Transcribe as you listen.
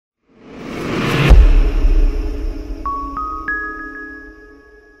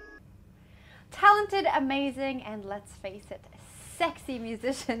talented, amazing, and let's face it, sexy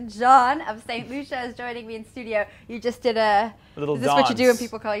musician John of St Lucia is joining me in studio. You just did a little is this dance what you do when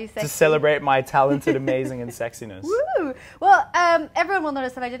people call you sexy? to celebrate my talented, amazing, and sexiness. Woo! Well, everyone will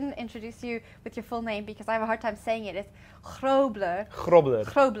notice that I didn't introduce you with your full name because I have a hard time saying it. It's Grobler. Grobler.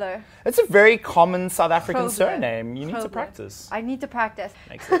 Grobler. It's a very common South African Grobler. surname. You need to Grobler. practice. I need to practice.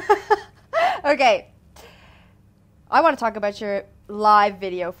 Makes it. Okay. I want to talk about your live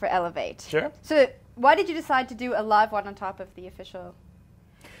video for Elevate. Sure. So, why did you decide to do a live one on top of the official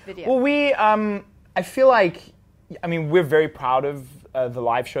video? Well, we, I feel like, I mean, we're very proud of the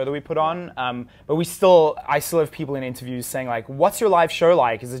live show that we put on, but I still have people in interviews saying like, what's your live show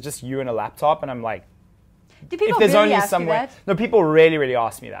like? Is it just you and a laptop? And I'm like, do people if there's really only ask some you way, that? no, people really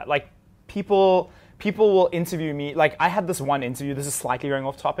ask me that. Like, people will interview me. Like, I had this one interview, this is slightly going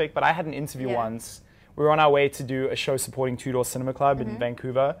off topic, but I had an interview once. We were on our way to do a show supporting Two Door Cinema Club in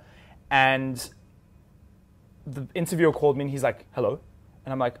Vancouver, and the interviewer called me and he's like, hello.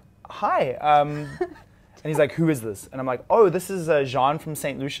 And I'm like, hi. And he's like, who is this? And I'm like, oh, this is Jean from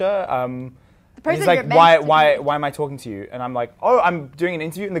St Lucia. And he's like, why am I talking to you? And I'm like, oh, I'm doing an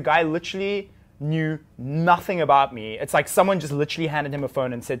interview. And the guy literally knew nothing about me. It's like someone just literally handed him a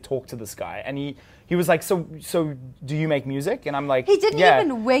phone and said, talk to this guy. And he was like, so do you make music? And I'm like, he didn't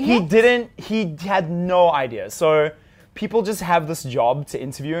even wing it? He had no idea. So people just have this job to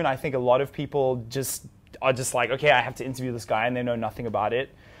interview. And I think a lot of people are just like, okay, I have to interview this guy, and they know nothing about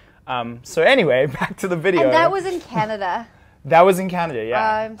it. So anyway, back to the video. And that was in Canada. That was in Canada, yeah.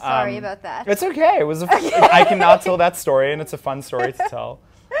 I'm sorry about that. It's okay. It was. I can now tell that story, and it's a fun story to tell.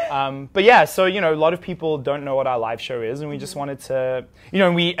 But yeah, so a lot of people don't know what our live show is, and we just wanted to,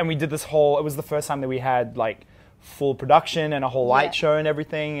 and we did this whole. It was the first time that we had like full production and a whole light show and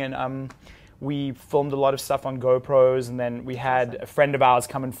everything, and we filmed a lot of stuff on GoPros, and then we had a friend of ours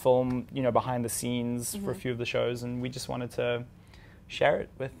come and film, behind the scenes for a few of the shows, and we just wanted to share it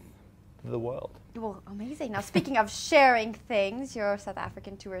with the world. Well, amazing. Now, speaking of sharing things, your South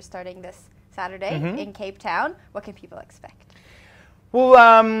African tour is starting this Saturday in Cape Town. What can people expect?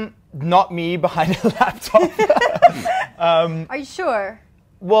 Well, not me behind a laptop. Are you sure?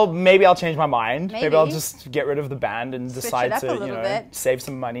 Well, maybe I'll change my mind. Maybe I'll just get rid of the band and decide to, save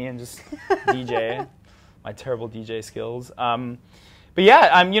some money and just DJ. My terrible DJ skills. But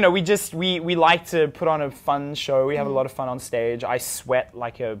yeah, we like to put on a fun show. We have a lot of fun on stage. I sweat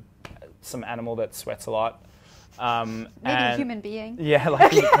like some animal that sweats a lot. Maybe a human being. Yeah,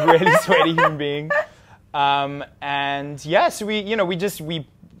 like a really sweaty human being. And yeah, so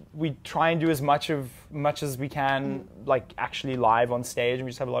we try and do as much as we can, like actually live on stage, and we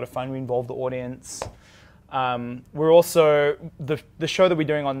just have a lot of fun. We involve the audience. We're also the show that we're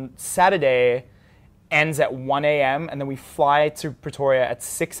doing on Saturday ends at 1 a.m. and then we fly to Pretoria at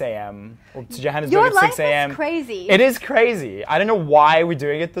 6 a.m. or to Johannesburg at 6 a.m. Your life is crazy. It is crazy. I don't know why we're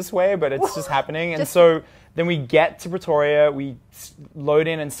doing it this way, but it's just happening. And so then we get to Pretoria, we load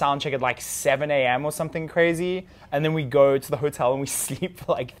in and sound check at like 7 a.m. or something crazy, and then we go to the hotel and we sleep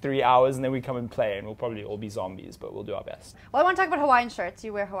for like 3 hours, and then we come and play, and we'll probably all be zombies, but we'll do our best. Well, I want to talk about Hawaiian shirts.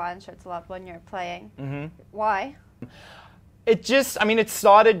 You wear Hawaiian shirts a lot when you're playing. Why? It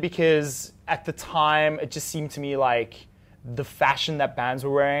started because at the time, it just seemed to me like the fashion that bands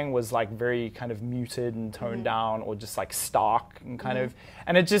were wearing was like very kind of muted and toned down, or just like stark and kind of,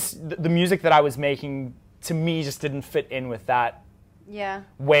 and it just, the music that I was making to me just didn't fit in with that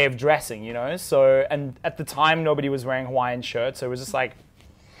way of dressing, So, and at the time, nobody was wearing Hawaiian shirts, so it was just like,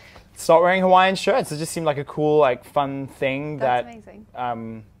 start wearing Hawaiian shirts. It just seemed like a cool, like fun thing. That's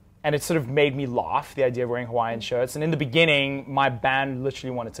amazing. And it sort of made me laugh, the idea of wearing Hawaiian shirts. And in the beginning, my band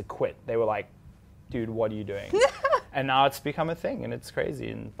literally wanted to quit. They were like, dude, what are you doing? And now it's become a thing, and it's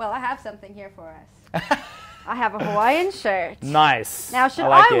crazy. And well, I have something here for us. I have a Hawaiian shirt. Nice. Now, should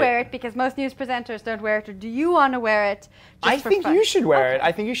I wear it? Because most news presenters don't wear it. Or do you want to wear it I think you should wear it.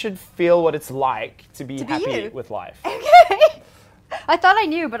 I think you should feel what it's like to be happy with life. Okay. I thought I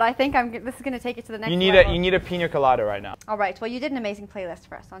knew, but I think this is going to take it to the next level. You need a pina colada right now. All right. Well, you did an amazing playlist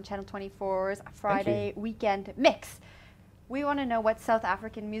for us on Channel 24's Friday Weekend Mix. We want to know what South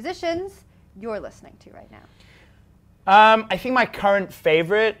African musicians you're listening to right now. I think my current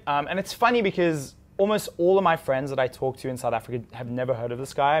favorite, and it's funny because almost all of my friends that I talk to in South Africa have never heard of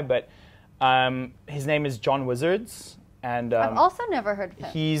this guy, but his name is John Wizards, and I've also never heard of him.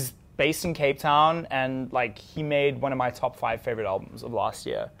 He's based in Cape Town, and like he made one of my top 5 favorite albums of last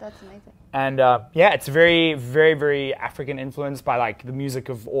year. That's amazing. And yeah, it's very, very, very African influenced by like the music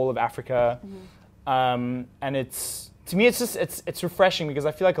of all of Africa, and to me it's refreshing because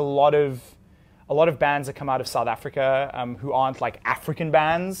I feel like a lot of a lot of bands that come out of South Africa who aren't like African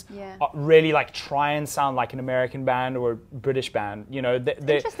bands Yeah. really like try and sound like an American band or a British band. You know,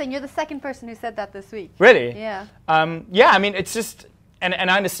 Interesting. You're the second person who said that this week. Really? Yeah. Yeah, I mean, it's just, and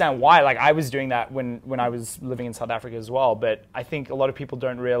I understand why. Like, I was doing that when I was living in South Africa as well. But I think a lot of people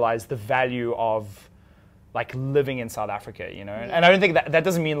don't realize the value of like living in South Africa, you know. Yeah. And I don't think that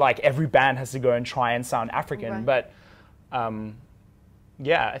doesn't mean like every band has to go and try and sound African. Right. But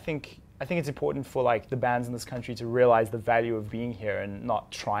yeah, I think it's important for like the bands in this country to realize the value of being here and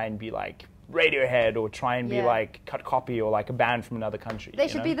not try and be like Radiohead or try and be like Cut Copy or like a band from another country. They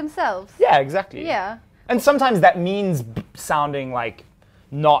should be themselves. Yeah, exactly. Yeah. And sometimes that means sounding like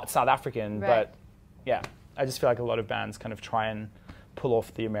not South African, Right. but yeah, I just feel like a lot of bands kind of try and pull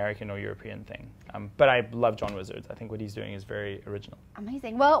off the American or European thing. But I love John Wizards. I think what he's doing is very original.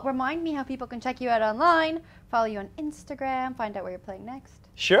 Amazing. Well, remind me how people can check you out online, follow you on Instagram, find out where you're playing next.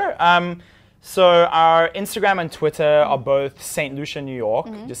 Sure. So our Instagram and Twitter are both St Lucia, New York,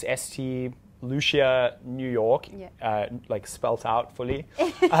 just St Lucia, New York, like spelt out fully.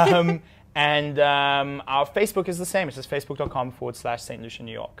 And our Facebook is the same. It's just facebook.com/St Lucia,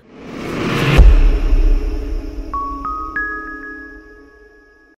 New York.